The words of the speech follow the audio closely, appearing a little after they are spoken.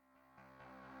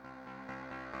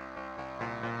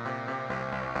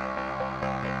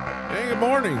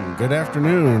morning, good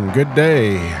afternoon, good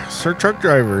day. Sir Truck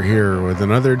Driver here with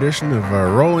another edition of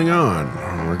Rolling On.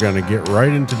 We're going to get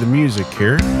right into the music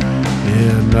here.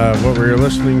 And what we're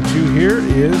listening to here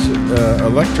is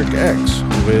Electric X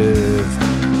with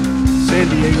San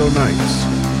Diego Nights.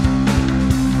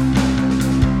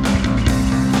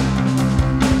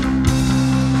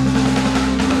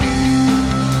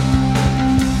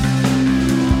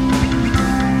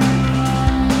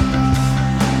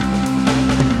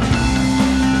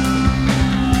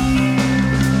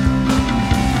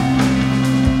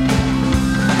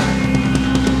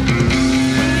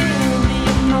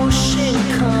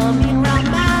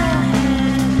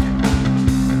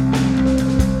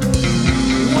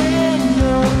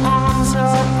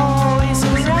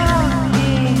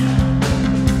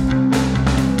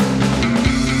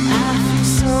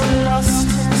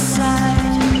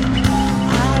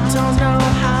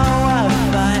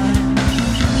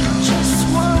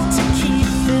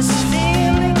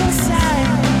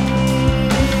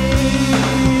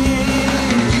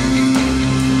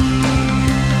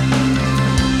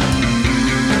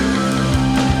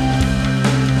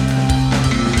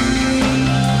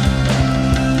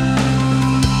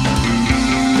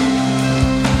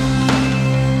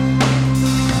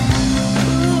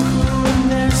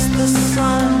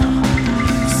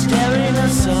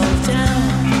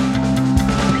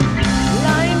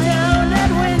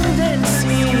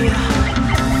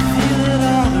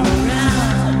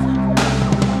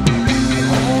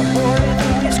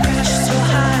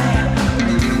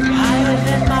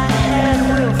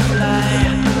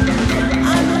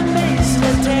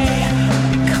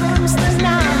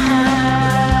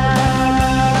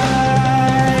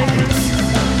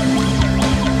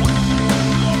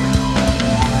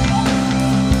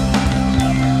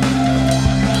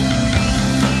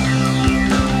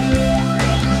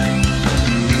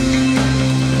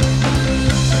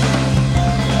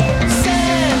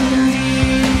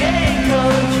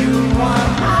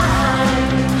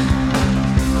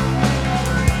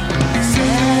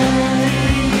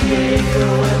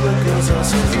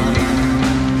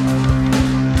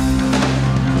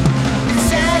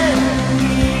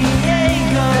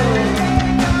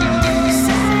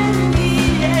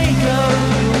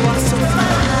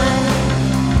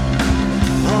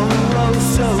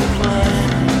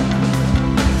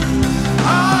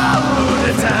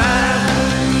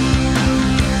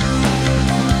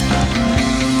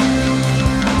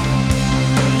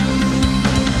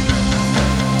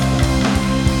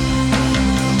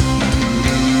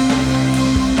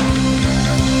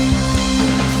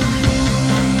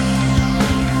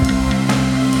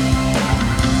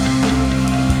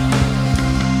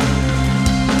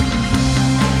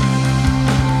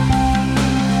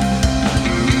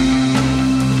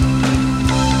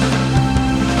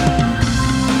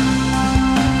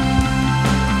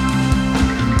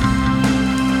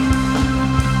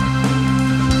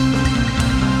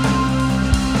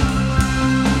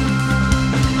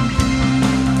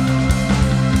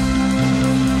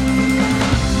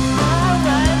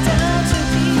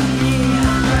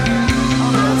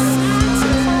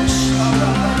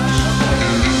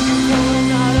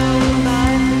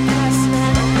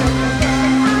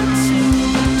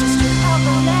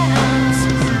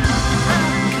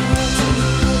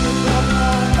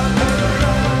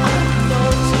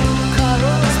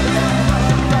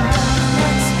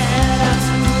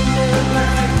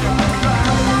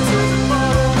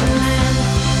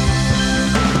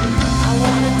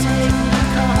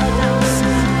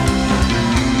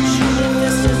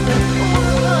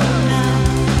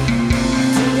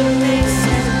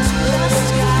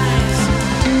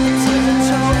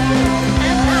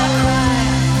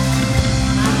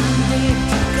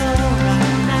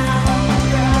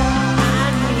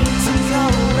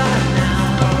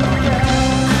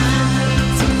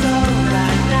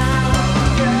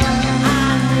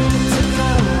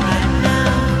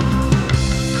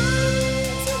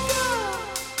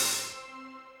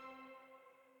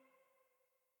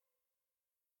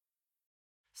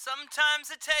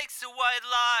 Sometimes it takes a white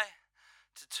lie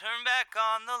to turn back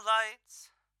on the lights.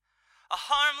 A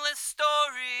harmless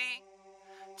story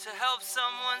to help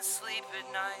someone sleep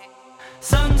at night.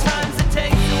 Sometimes it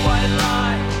takes a white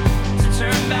lie to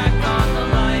turn back on the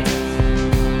lights.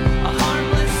 A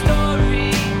harmless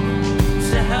story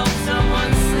to help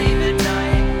someone sleep at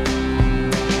night.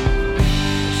 A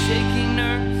shaking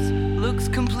nurse looks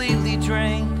completely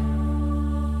drained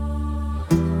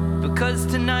because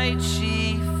tonight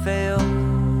she failed.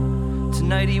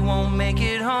 Tonight he won't make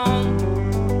it home.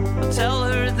 I'll tell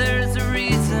her there's a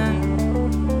reason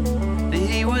that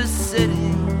he was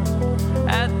sitting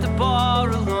at the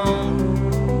bar alone.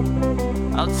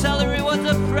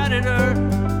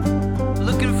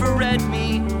 red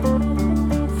meat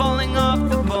falling off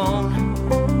the bone.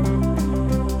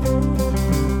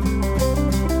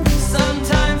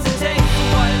 Sometimes it takes a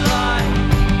white lie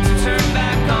to turn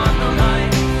back on the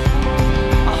light.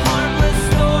 A harmless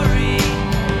story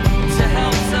to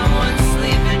help someone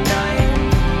sleep at night.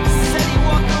 Said he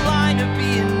walked the line of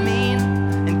being mean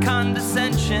and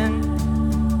condescension.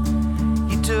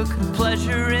 He took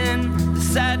pleasure in the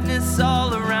sadness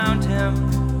all around him.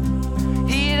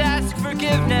 He'd ask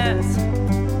forgiveness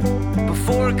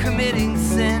before committing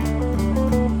sin.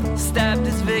 Stabbed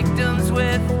his victims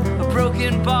with a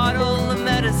broken bottle of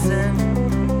medicine.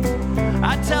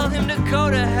 I'd tell him to go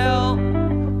to hell,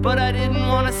 but I didn't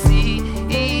want to see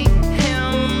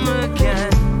him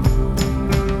again.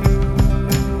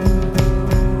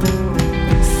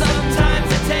 Sometimes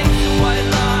it takes a white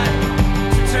lie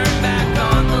to turn back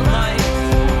on the light.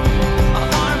 A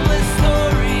harmless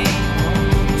story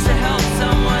to help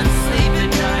someone sleep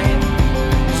at night.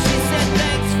 She said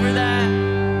thanks for that,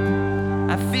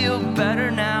 I feel better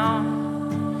now.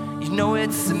 You know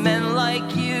it's men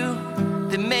like you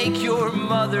that make your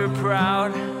mother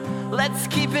proud. Let's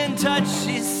keep in touch,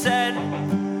 she said,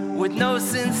 with no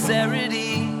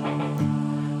sincerity,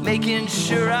 making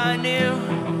sure I knew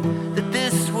that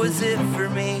this was it for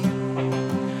me.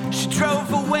 She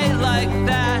drove away like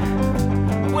that,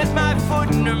 with my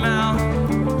foot in her mouth.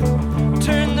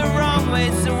 Turned the wrong way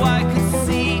so I could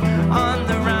see on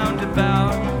the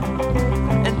roundabout.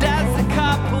 And as the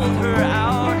cop pulled her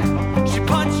out, she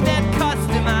punched and cussed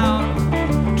him out,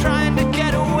 trying to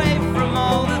get away from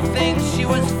all the things she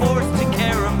was forced to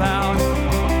care about.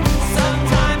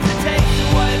 Sometimes it takes a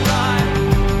white lie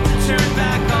to turn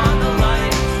back on the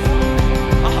light.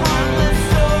 A harmless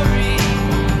story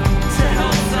to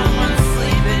help someone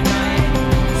sleep at night.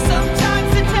 Sometimes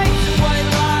it takes a white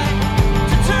lie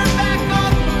to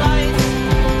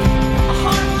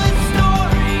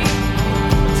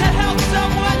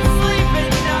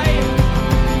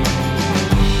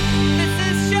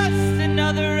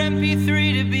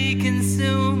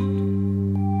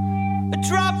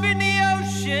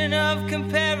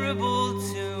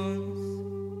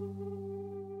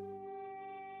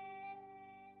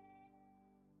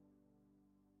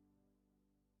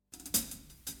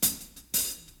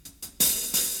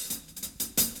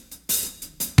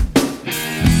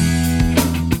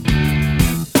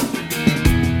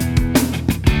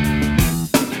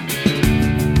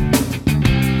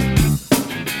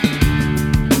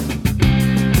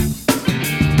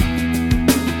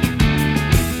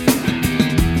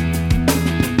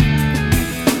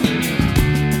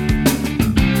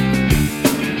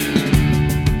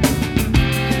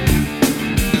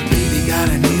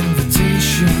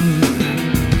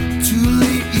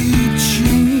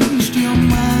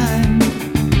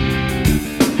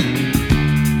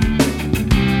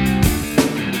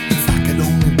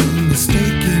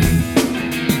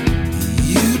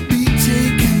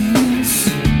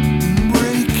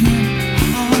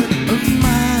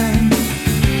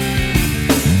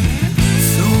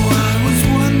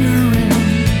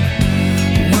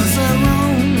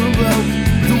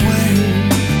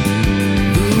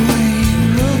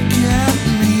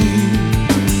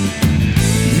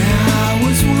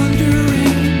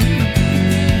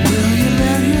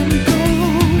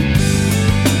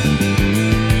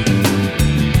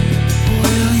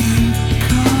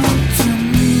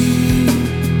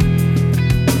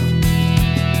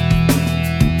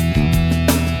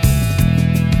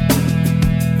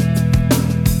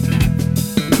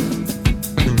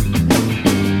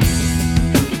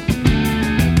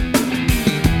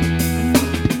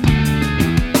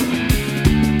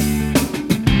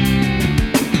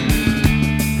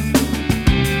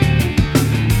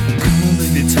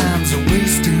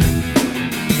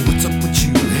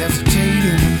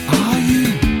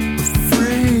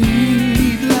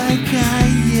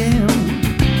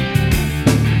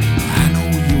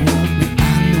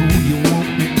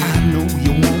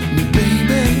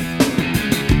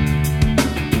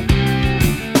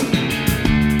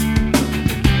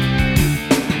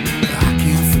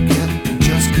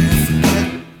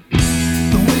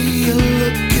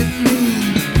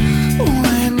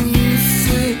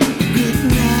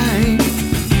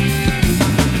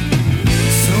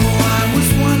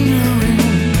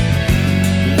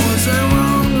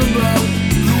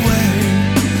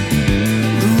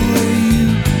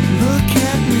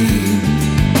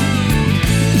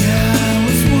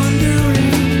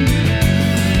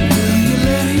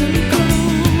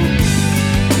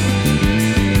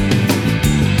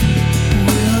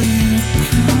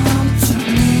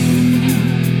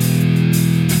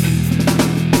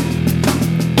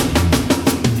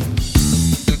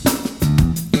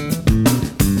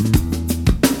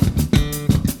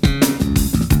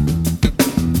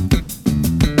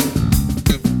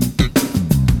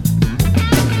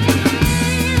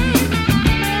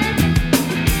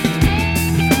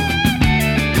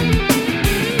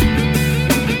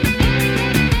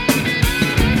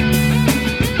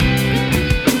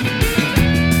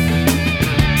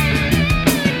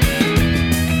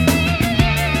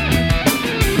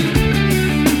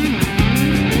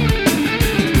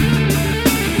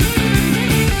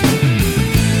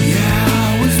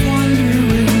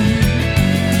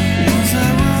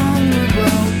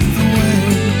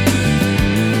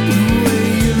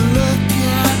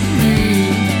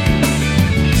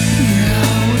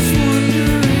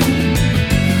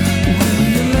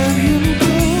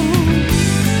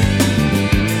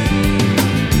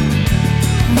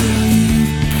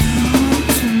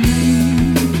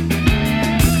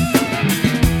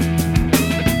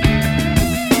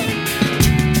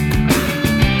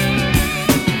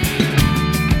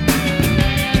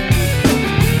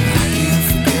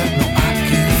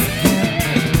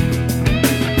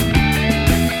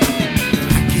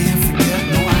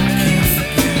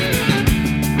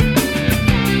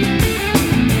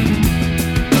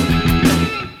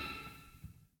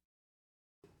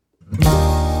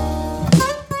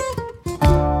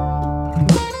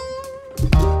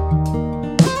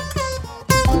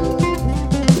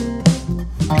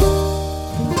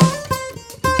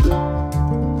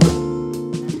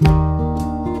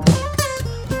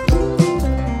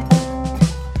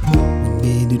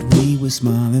was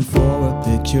smiling for a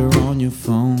picture on your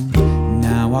phone.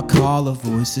 Now I call a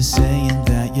voices saying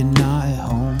that you're not at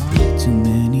home. Too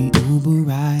many Uber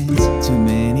rides, too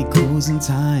many closing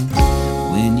times.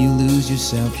 When you lose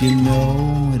yourself, you know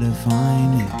where to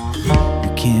find it.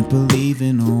 You can't believe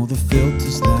in all the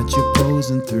filters that you're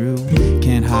posing through.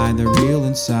 Can't hide the real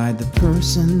inside the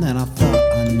person that I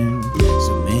thought I knew.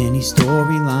 So many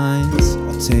storylines,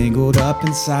 all tangled up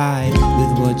inside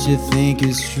with what you think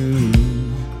is true.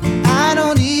 I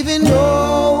don't even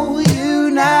know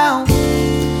you now.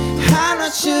 I'm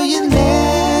not sure you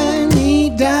let me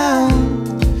down,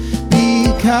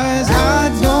 because I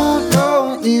don't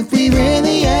know if we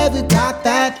really ever got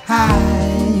that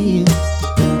high.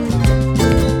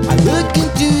 I look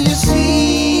into your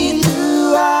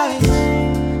see-through eyes,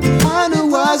 wonder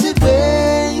was it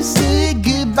wasted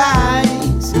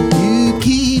goodbyes. You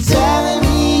keep telling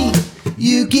me,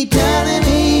 you keep telling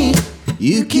me,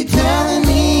 you keep telling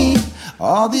me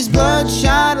all these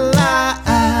bloodshot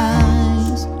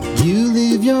lies. You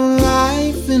live your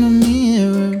life in a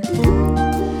mirror,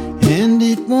 and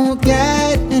it won't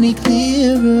get any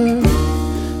clearer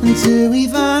until we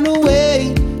find a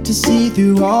way to see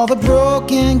through all the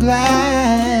broken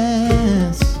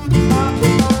glass.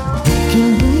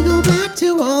 Can we go back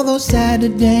to all those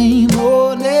Saturday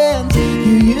mornings?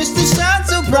 You used to shine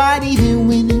so bright even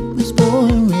when it was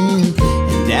boring.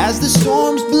 And as the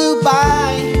storms blew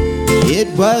by, it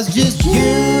was just you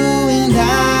and I.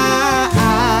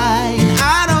 And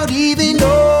I don't even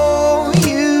know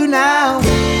you now.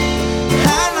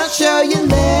 I'm not sure you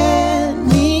let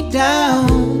me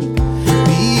down,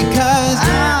 because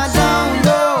I don't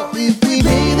know if we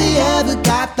really ever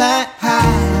got that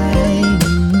high.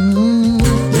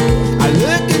 I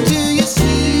look into your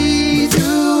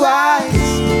see-through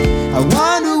eyes, I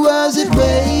wonder was it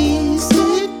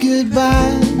wasted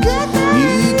goodbye.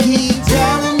 You keep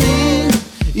telling me,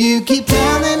 you keep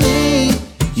telling me,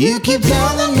 you keep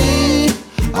telling me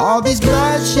all these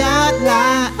bloodshot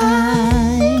lies.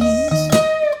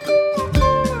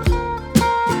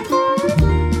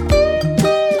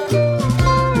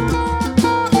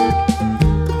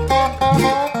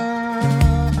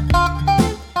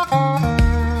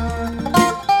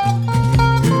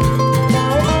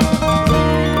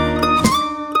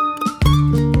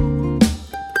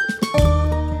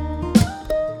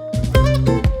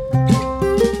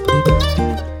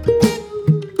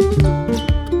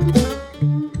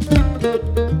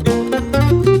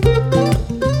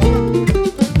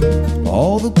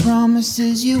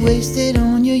 Promises you wasted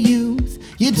on your youth.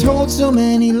 You told so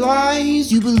many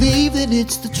lies, you believe that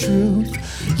it's the truth.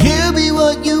 You be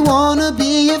what you wanna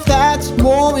be, if that's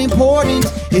more important.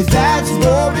 If that's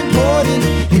more important,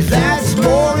 if that's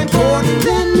more important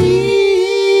than me.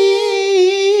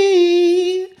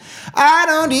 I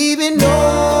don't even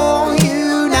know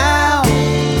you now,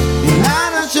 and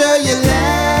I'm not sure you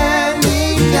let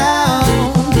me down,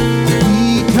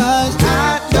 because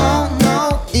I don't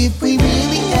know if we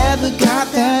ever got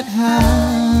that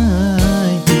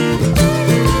high.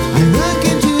 I look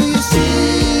into your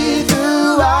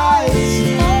see-through eyes,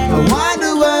 I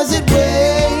wonder was it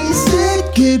wasted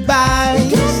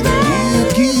goodbyes. You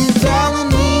keep telling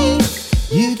me,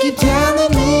 you keep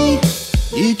telling me,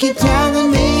 you keep telling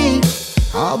me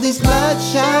all these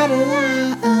bloodshot lies.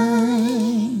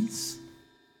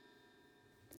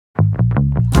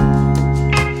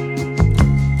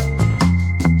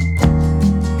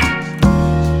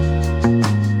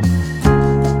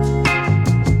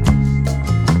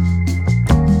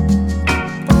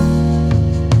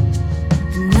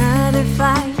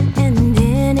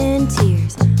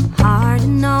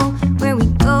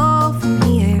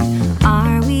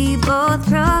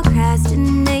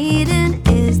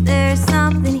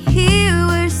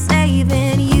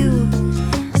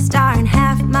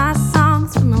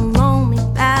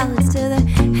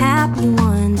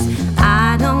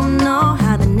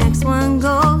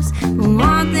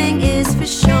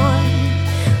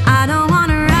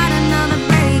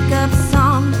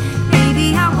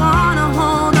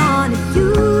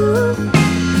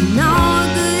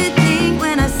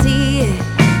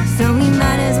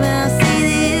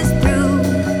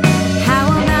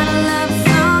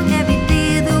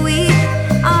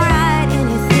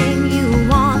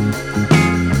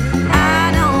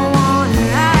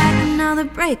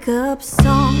 Breakup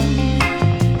song.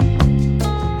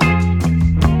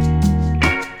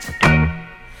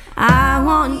 I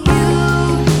want you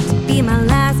to be my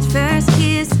last first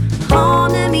kiss.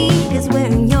 Home to me is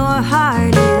where your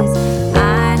heart is.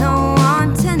 I don't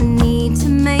want to need to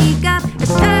make up. I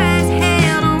sure as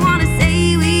hell don't want to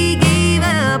say we gave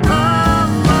up. Oh,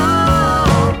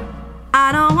 oh.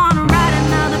 I don't want to write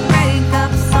another breakup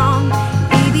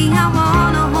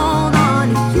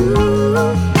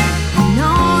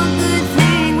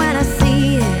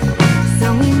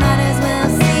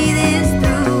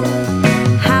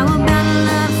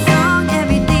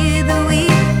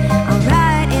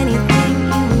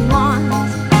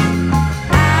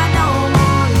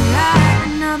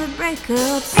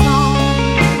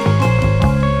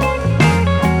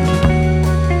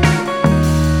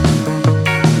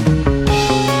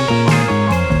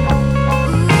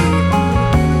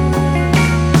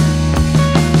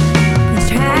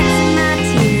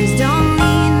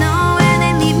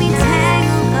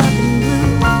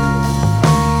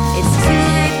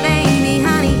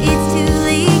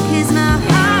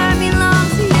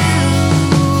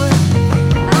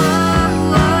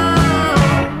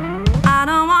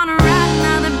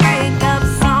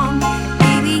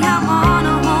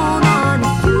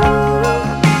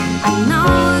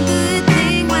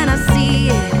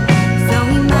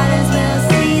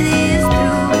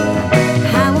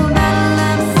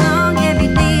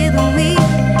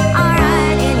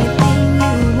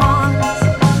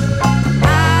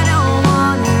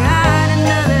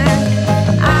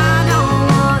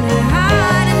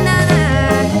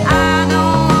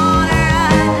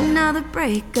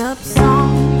breakup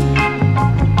song.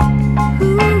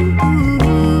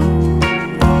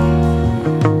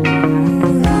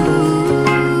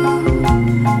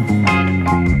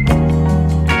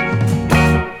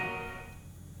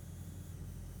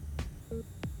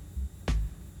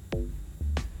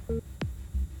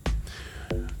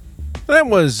 That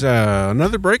was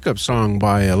another breakup song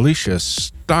by Alicia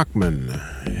Stockman,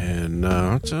 and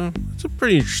it's a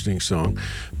pretty interesting song.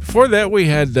 Before that, we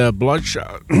had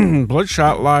Bloodshot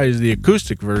Bloodshot Lies, the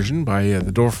acoustic version by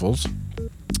the Dorfels,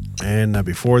 and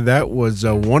before that was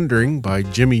Wondering by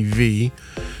Jimmy V,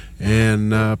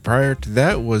 and prior to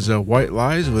that was White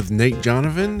Lies with Nate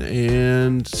Jonovan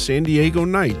and San Diego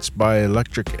Nights by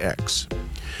Electric X.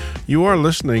 You are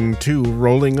listening to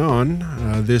Rolling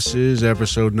On. This is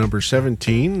episode number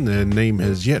 17. The name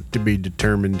has yet to be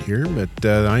determined here, but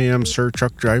I am Sir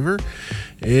Truck Driver,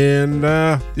 and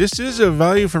this is a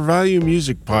value for value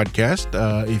music podcast.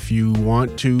 If you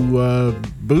want to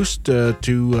boost to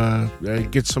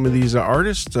get some of these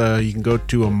artists, you can go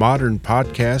to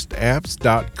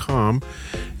modernpodcastapps.com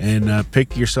and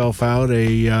pick yourself out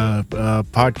a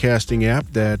podcasting app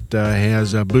that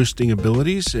has boosting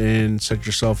abilities, and set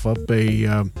yourself up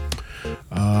a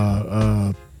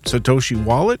Satoshi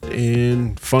wallet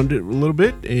and fund it a little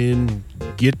bit and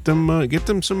get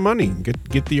them some money.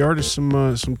 Get the artists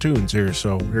some tunes here.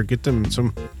 So, or get them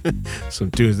some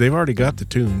tunes. They've already got the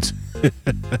tunes.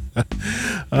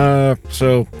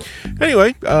 So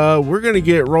anyway, we're gonna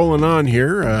get rolling on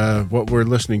here. What we're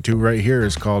listening to right here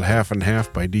is called Half and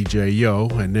Half by DJ Yo,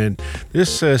 and then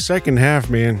this second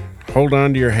half, man, hold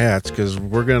on to your hats, because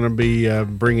we're gonna be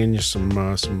bringing you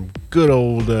some good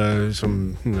old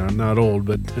not old,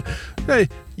 but hey,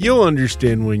 you'll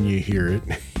understand when you hear it.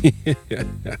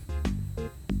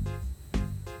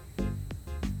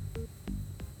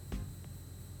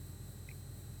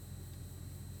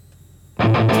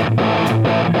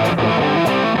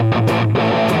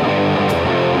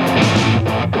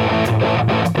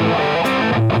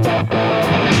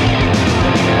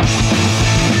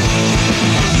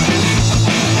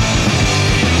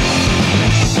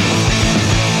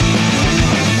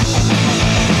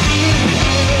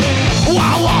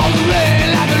 Wow, wow, the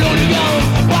rain like a lonely ghost.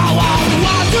 Wow, wow, the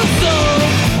wild to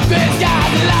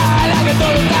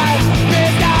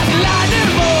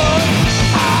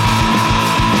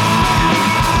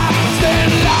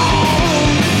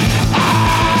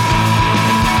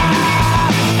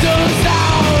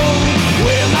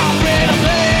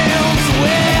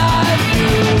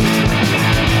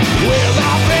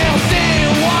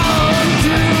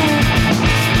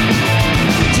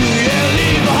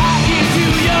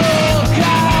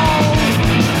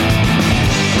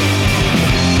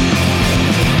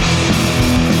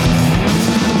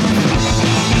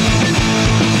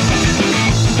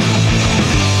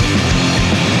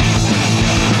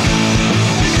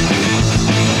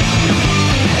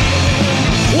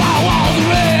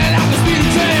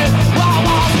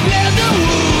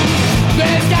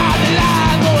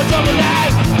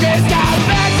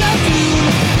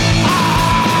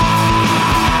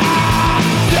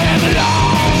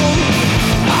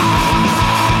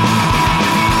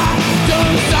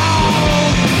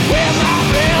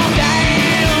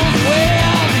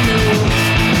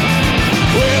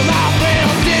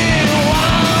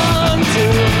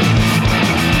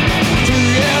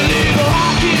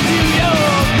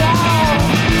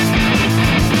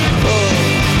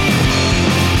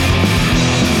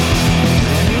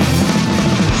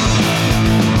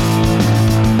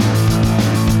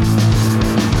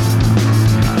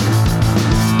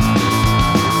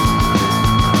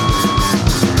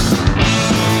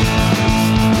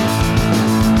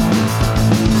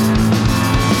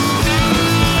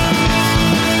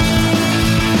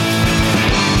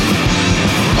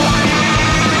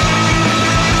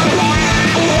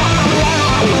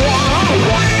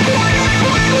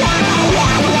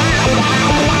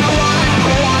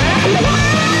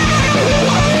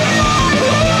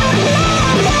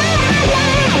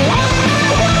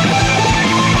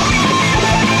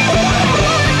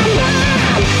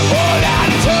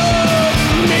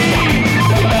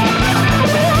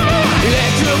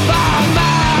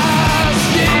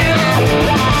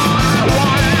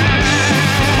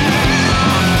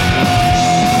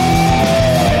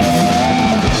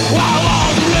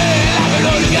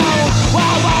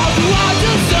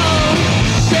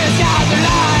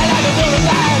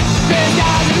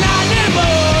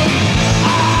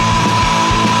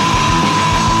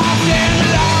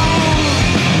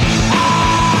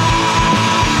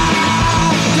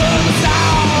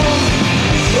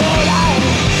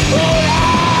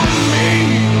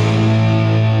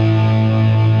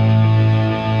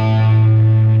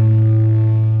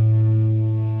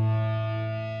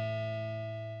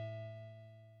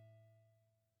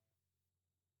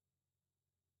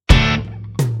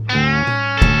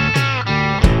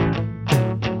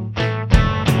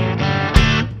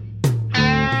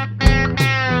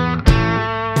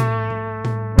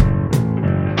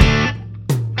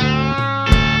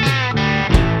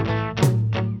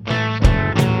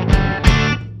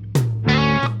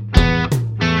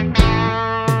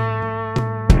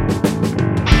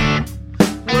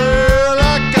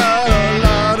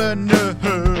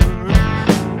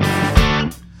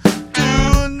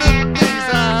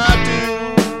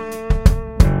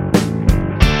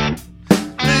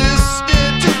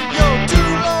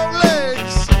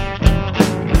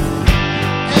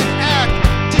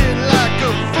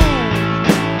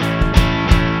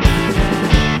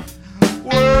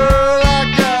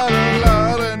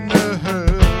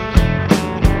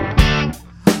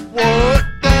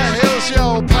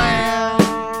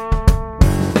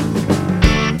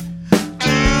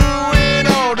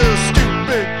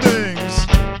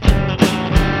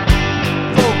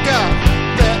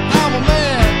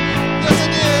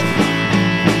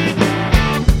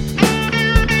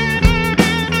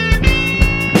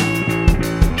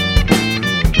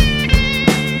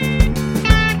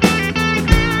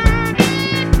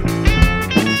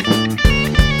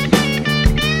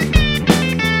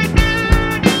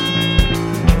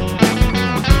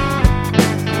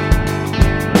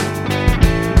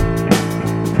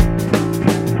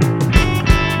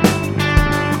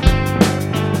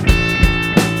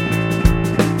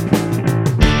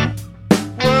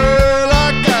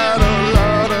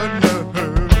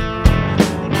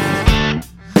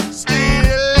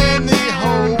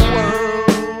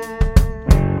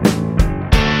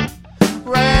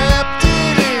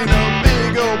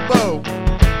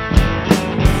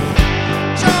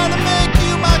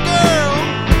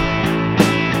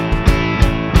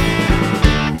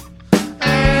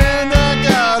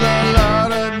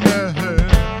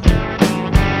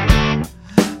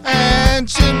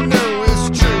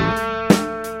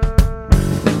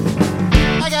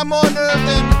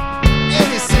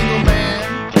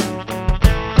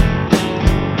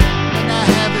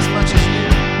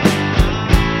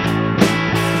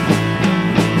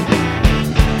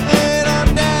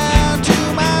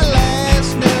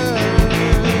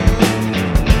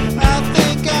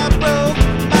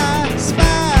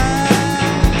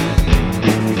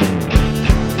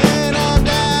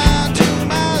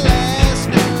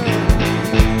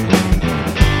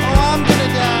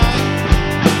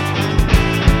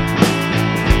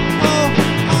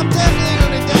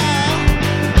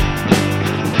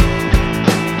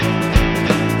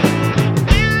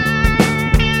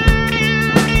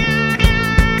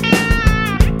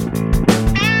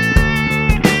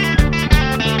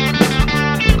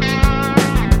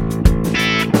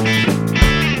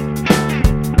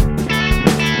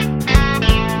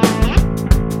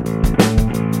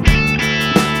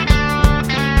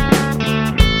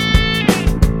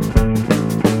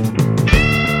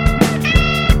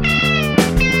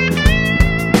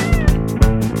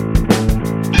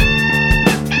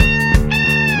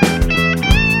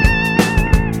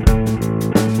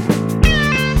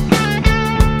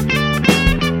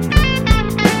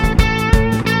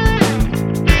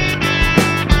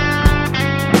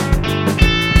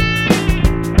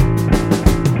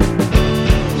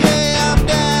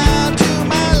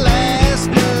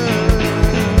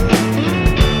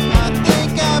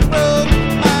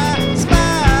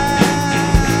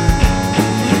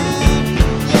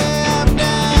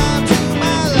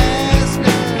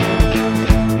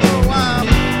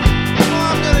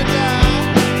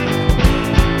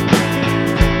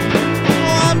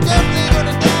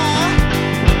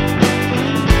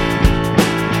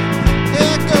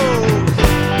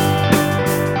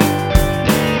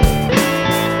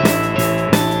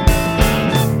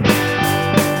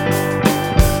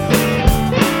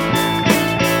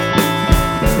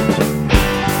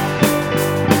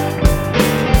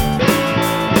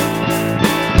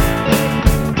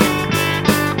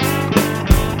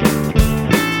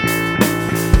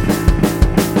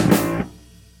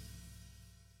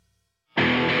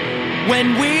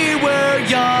when we were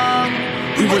young.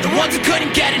 We were the ones who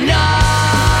couldn't get enough.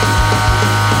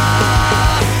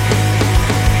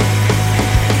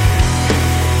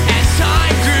 As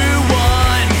time grew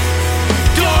on,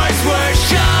 doors were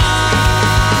shut.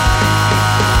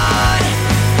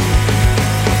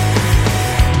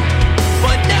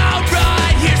 But now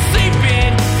right here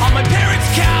sleeping on my parents'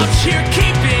 couch, here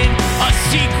keeping a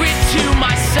secret to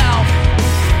myself.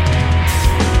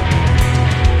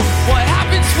 What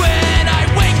happens when I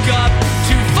wake up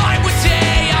to find what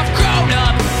day I've grown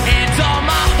up and all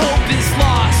my hope is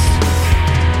lost?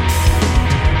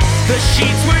 The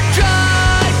sheets were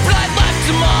dry, but I left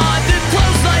them on the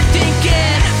clothesline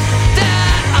thinking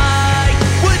that I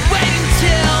would wait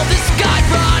until the sky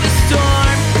brought a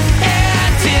storm.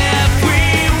 And if we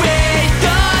wait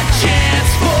the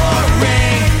chance for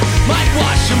rain, might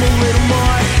wash them a little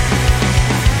more.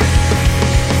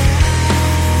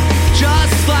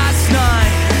 Just last night,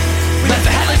 we let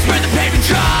the headlights burn the pavement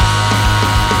dry.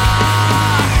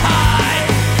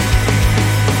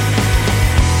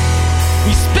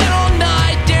 We spent all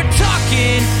night there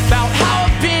talking about how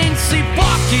I've been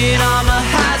sleepwalking. I'm a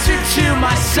hazard to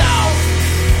myself.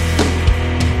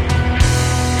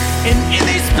 And in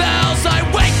these spells I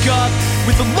wake up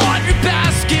with a laundry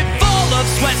basket full of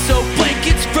sweat-soaked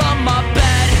blankets from my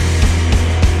bed.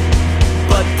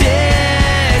 But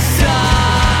this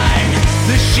time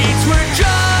the sheets were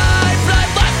dry, but I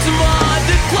left them on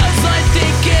the clothesline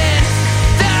thinking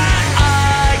that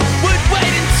I would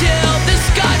wait until the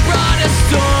sky brought a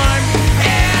storm.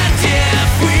 And if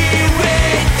we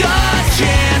wait the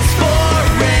chance for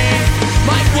rain,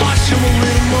 might wash them a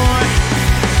little more.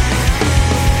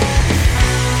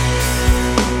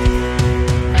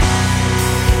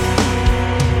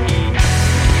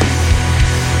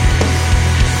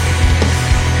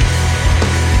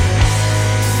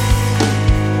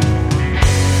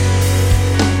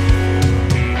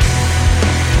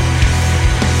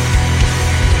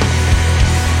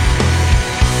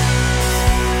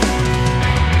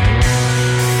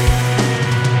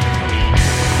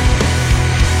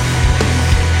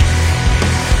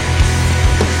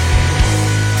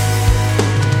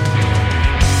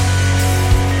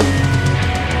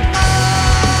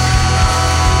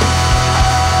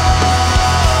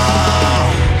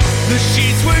 The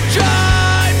sheets were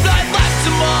dry, but I left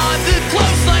them on the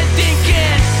clothesline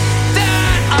thinking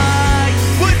that I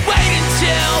would wait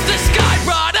until the sky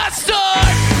brought a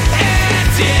storm.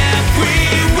 And if we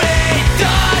wait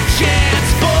the chance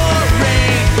for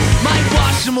rain, might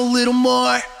wash them a little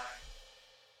more.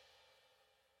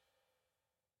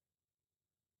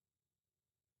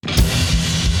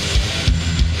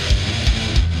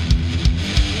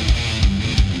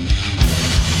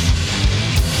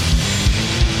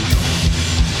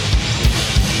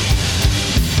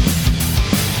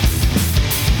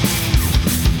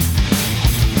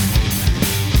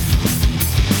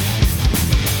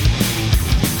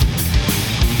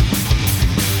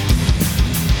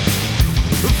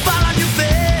 Fall on your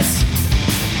face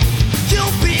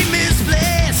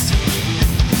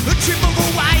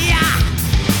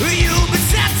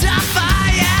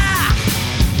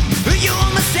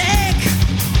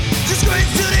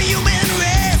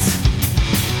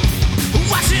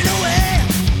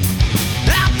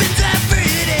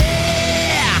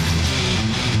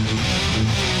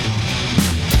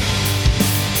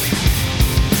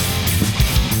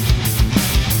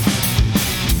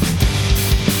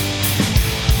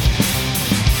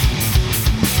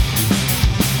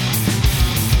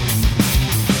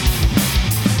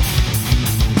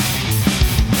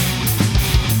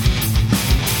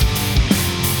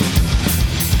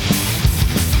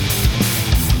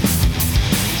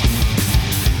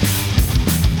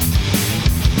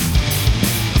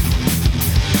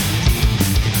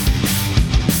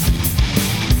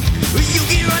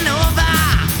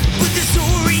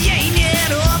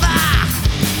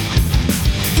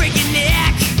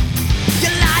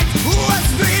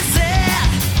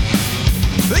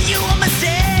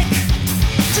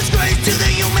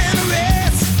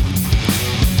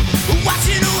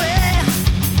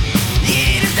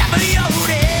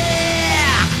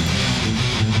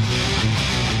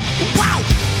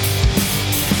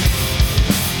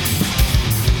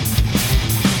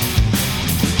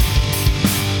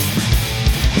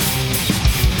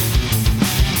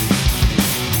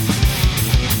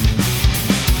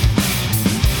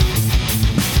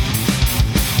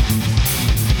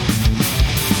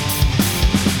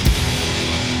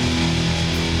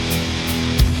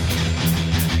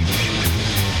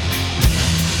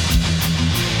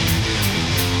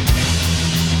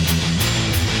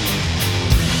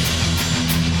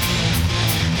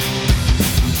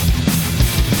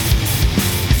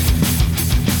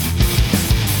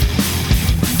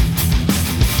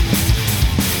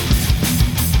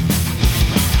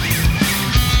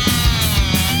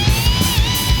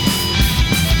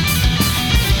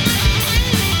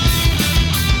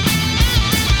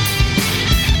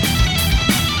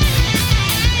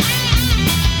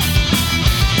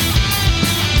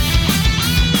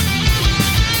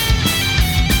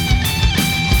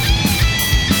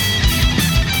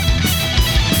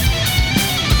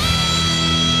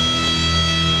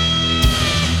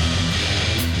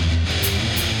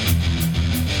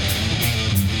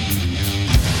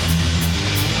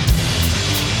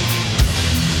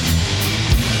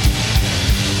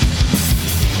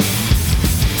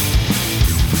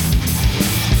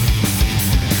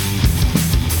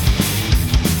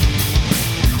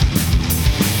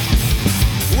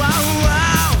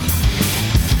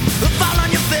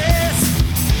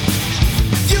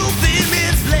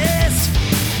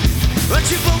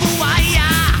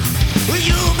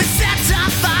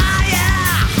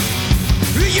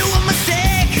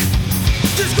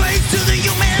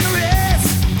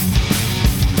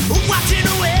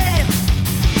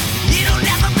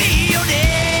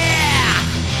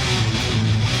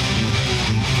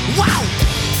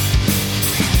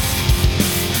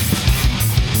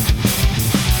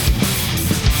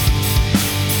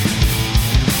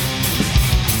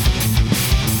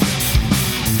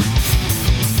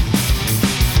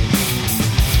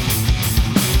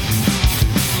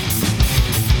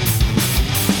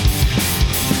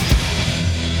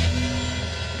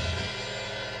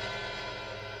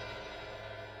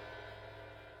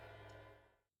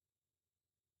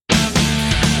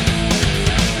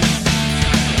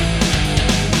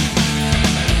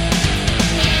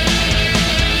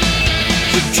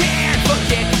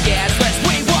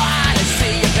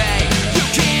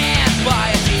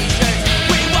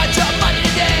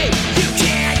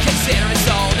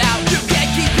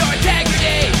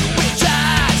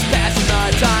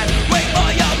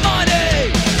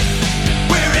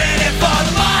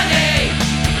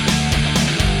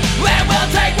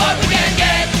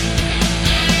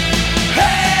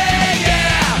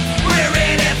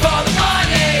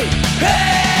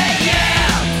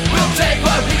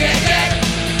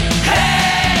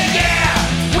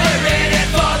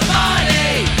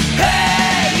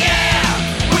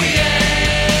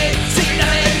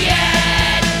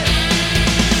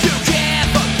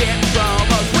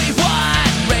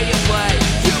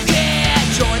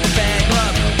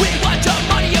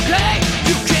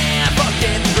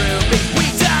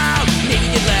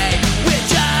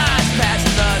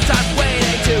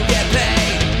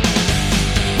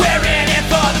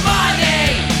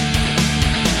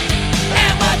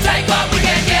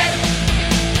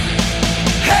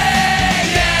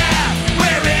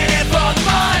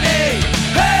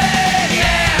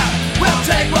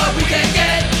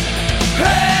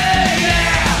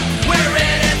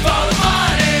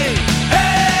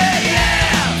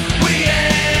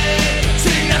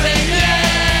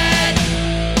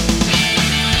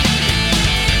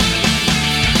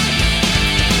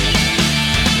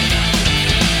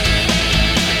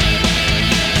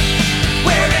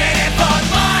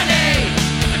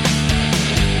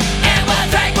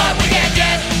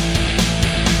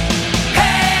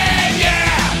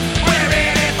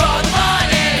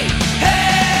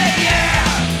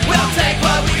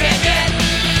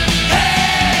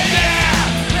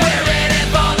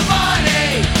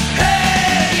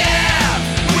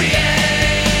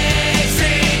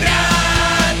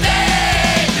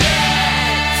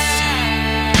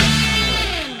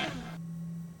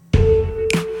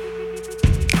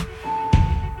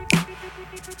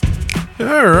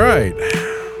All right.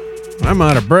 I'm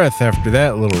out of breath after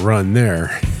that little run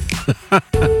there.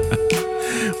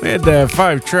 We had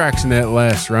 5 tracks in that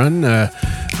last run.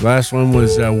 Last one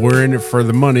was We're In It For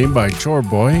The Money by Chore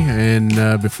Boy,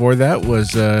 and before that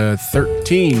was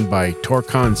 13 by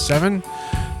Torcon 7.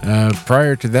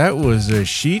 Prior to that was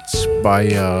Sheets by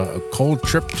A Cold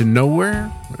Trip to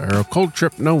Nowhere, or A Cold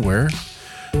Trip Nowhere.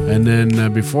 And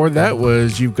then before that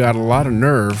was You've Got a Lot of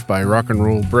Nerve by Rock and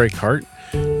Roll Breakheart.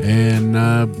 And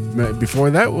before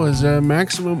that was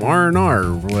Maximum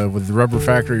R&R with the Rubber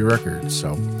Factory Records.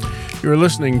 So you're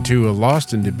listening to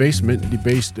Lost in Debasement,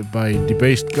 debased by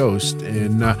Debased Ghost.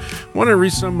 And I want to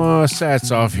read some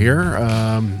sats off here.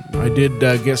 I did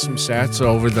get some sats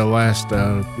over the last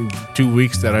 2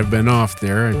 weeks that I've been off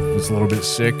there. I was a little bit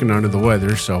sick and under the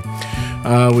weather. So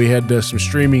we had some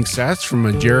streaming sats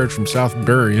from Jared from South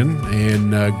Burien.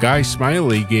 And Guy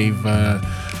Smiley gave a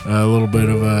little bit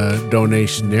of a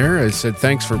donation there. I said,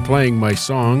 thanks for playing my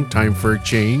song, Time for a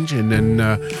Change. And then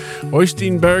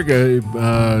Oystein Berge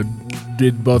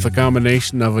did both a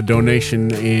combination of a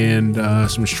donation and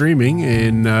some streaming.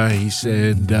 And he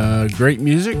said, great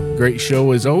music, great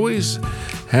show as always.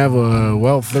 Have a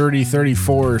well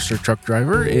 3034 Sir Truck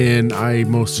Driver, and I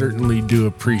most certainly do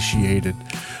appreciate it.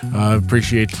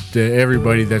 Appreciate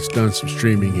everybody that's done some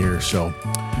streaming here. So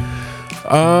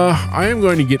I am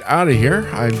going to get out of here.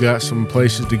 I've got some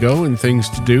places to go and things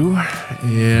to do.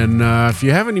 And if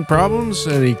you have any problems,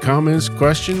 any comments,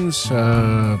 questions,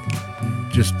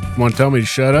 just want to tell me to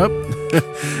shut up,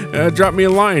 drop me a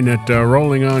line at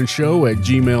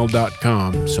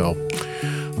rollingonshow@gmail.com. So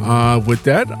with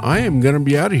that, I am going to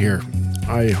be out of here.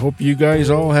 I hope you guys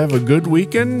all have a good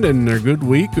weekend and a good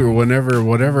week, or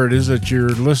whatever it is that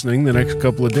you're listening the next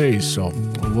couple of days. So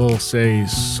we'll say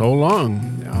so long.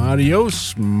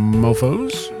 Adios,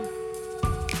 mofos.